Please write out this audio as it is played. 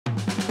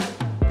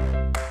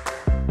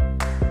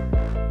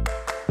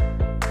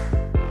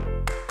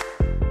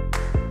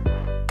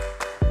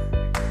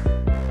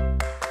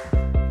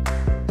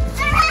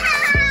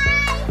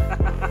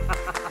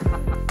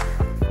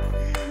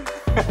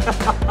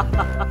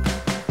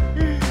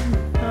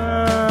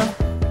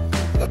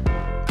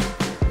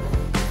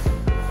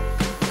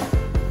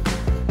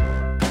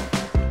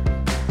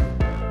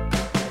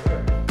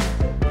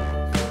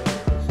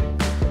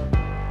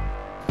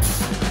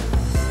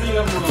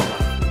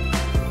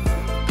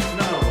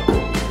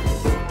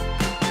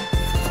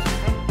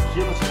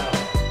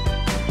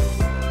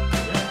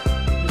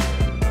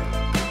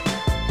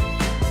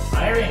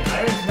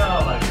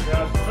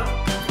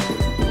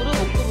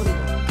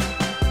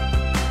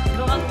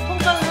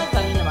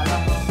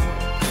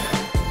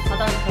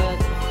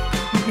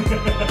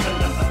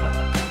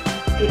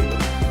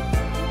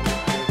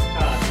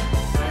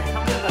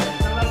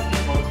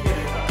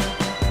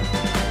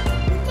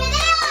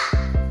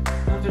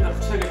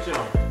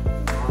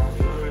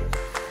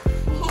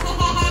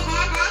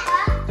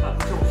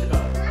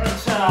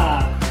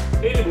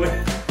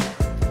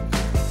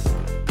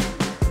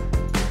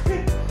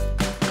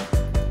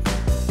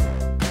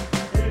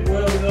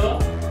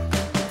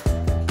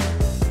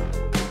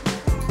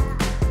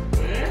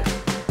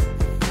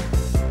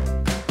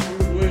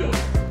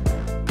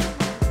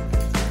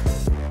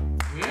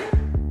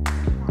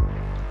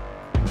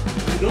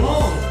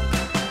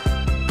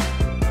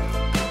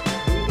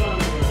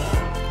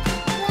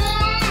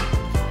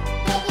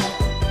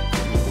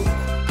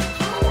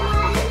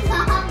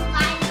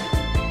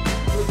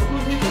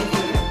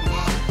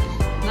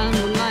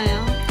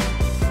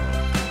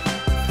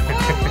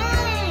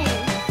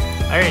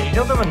이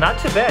정도면 not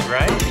too bad,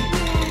 right?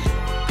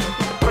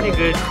 Pretty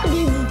good.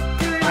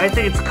 I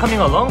think it's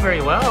coming along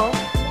very well.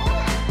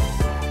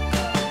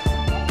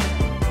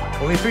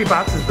 Only 3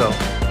 boxes though.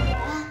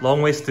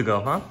 Long ways to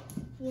go, huh?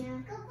 Yeah.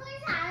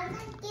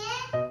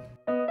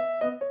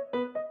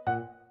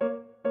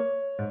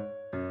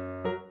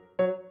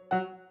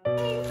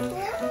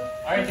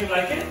 Alright, do you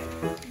like it?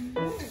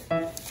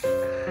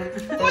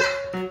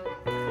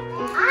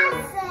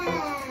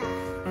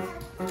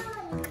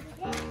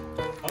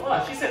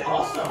 Oh, she said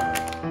awesome.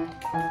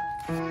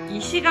 이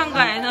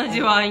시간과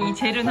에너지와 이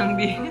재료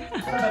낭비.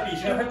 어차피 이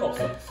시간 할 거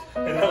없어.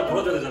 애들하고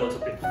놀아줘야 되잖아,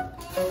 어차피.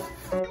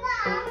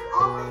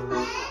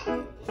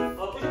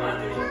 부시면 안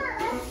돼.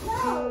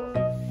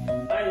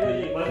 아니,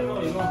 여기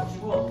마지막으로 이거만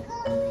부시고.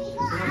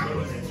 이거만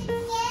걸면 돼.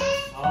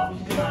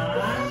 부시지 마.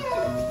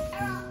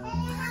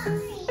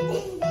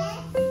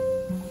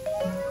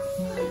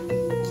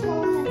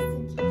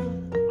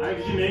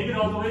 Did you make it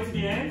all the way to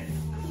the end?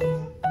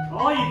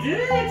 Oh, you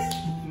did it!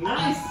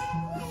 Nice!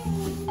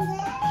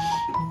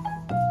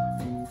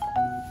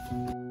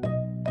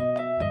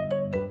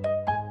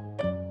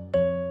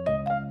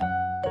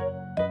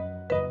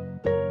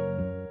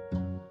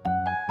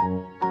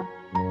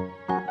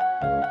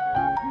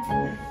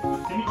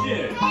 재밌지?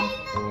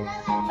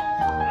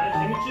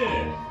 재밌지?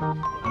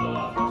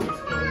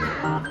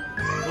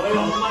 너희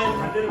엄마의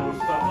반대를 볼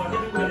수가 없어.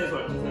 해준 거에 대해서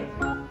어떻게 생각해?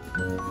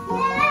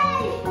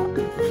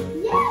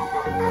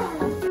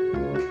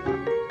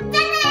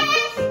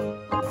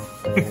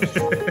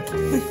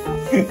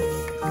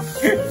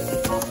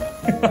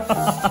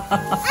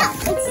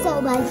 It's so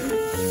much.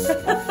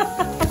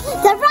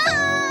 Surprise!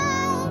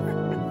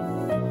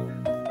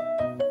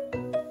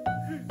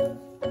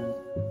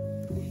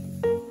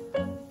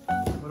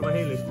 What about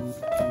Haley?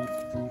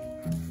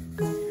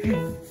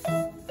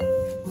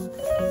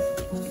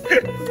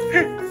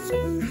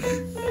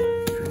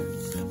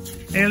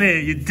 Haley,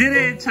 you did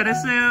it!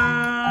 잘했어요!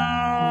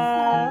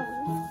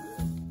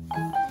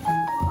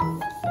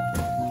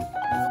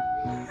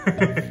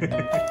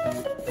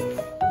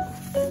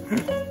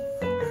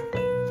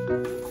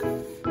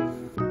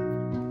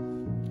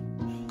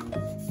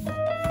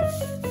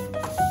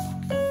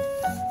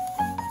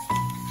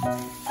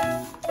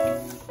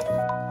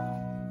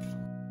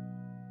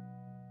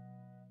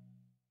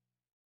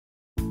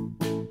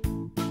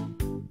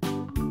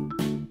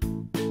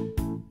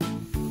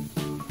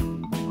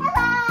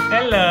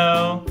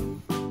 Hello.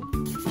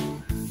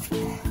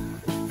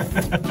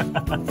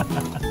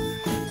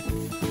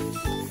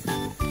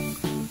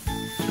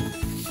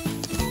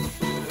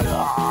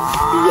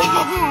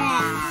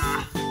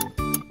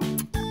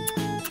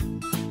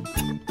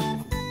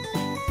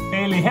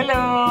 Haley,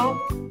 hello.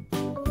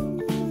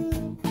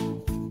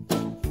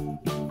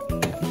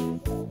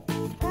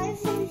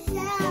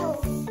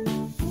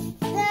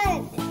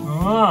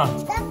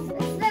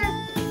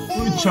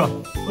 으이차,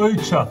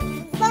 으이차,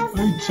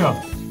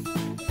 으이차.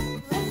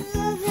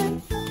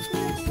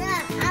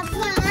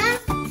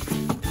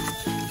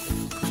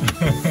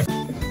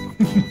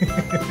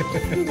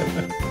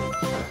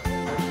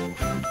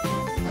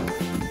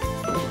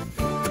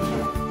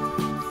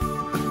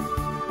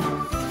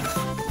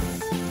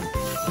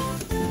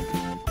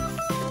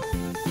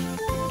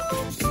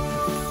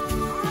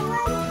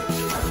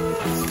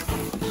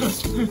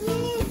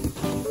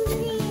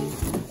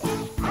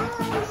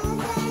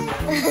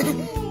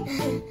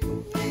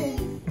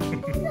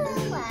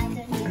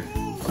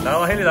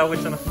 나와, 헬리 나오고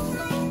있잖아.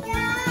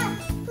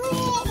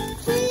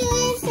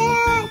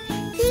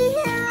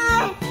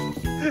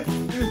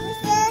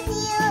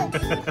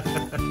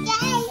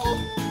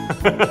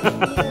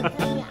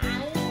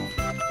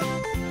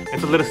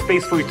 It's a little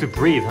space for you to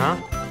breathe, huh?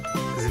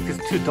 Because if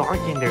it's too dark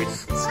in there,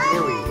 it's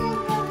scary.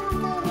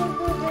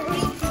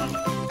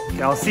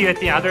 Okay, I'll see you at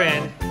the other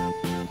end.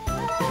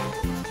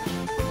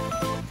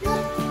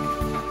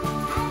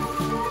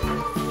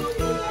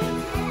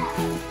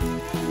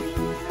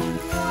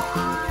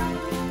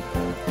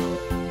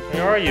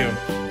 Where are you?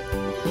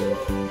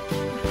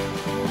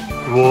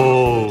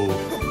 Whoa.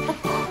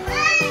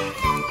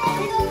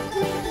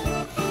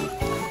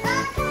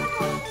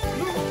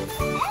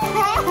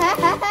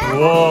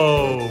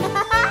 Whoa.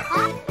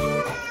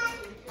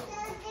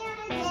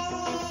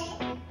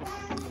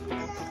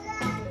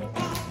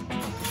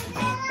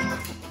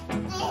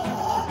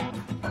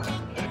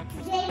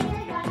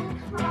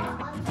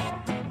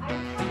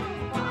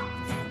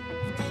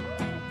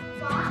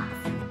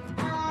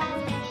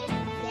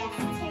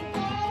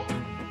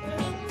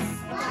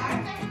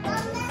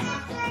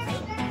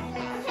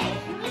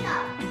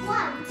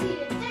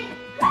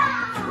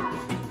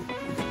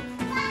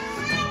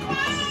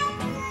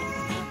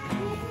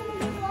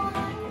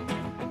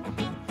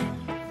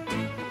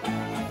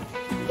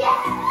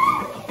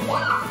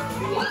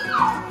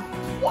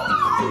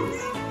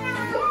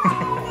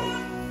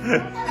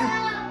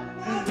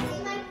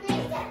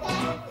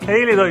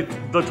 헤일리,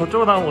 너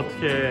저쪽으로 나오면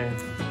어떡해.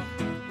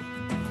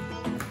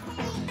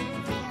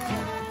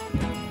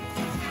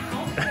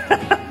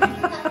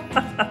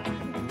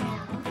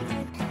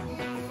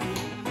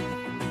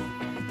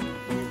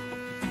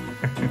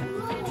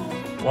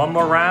 One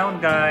more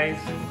round, guys.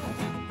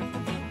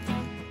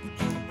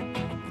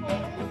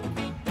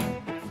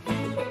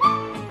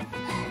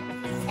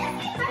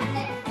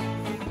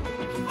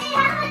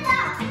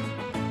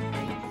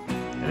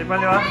 혜리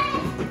빨리 와.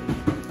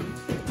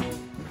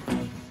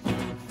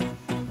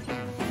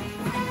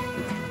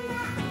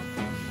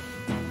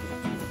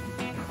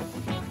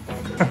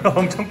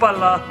 엄청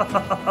빨라.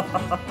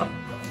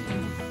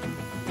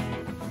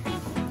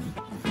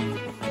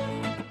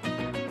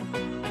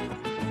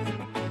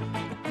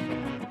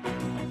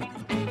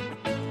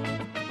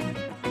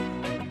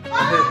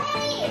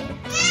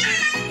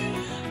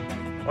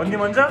 언니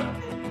먼저?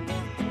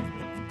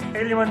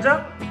 혜리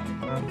먼저?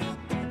 응.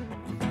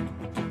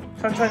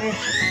 천천히.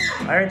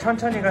 아유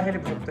천천히 가. 혜리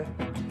무섭대.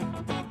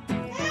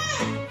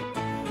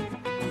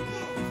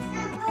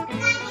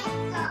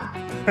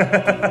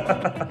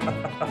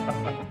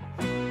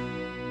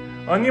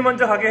 언니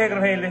먼저 가게 해.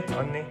 그럼 혜리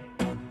언니.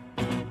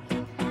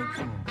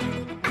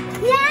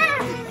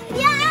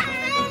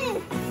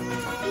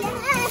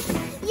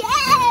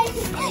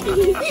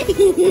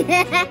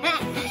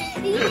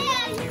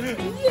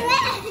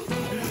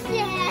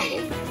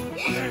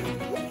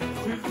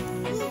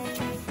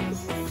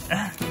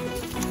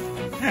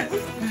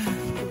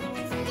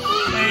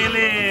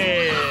 혜리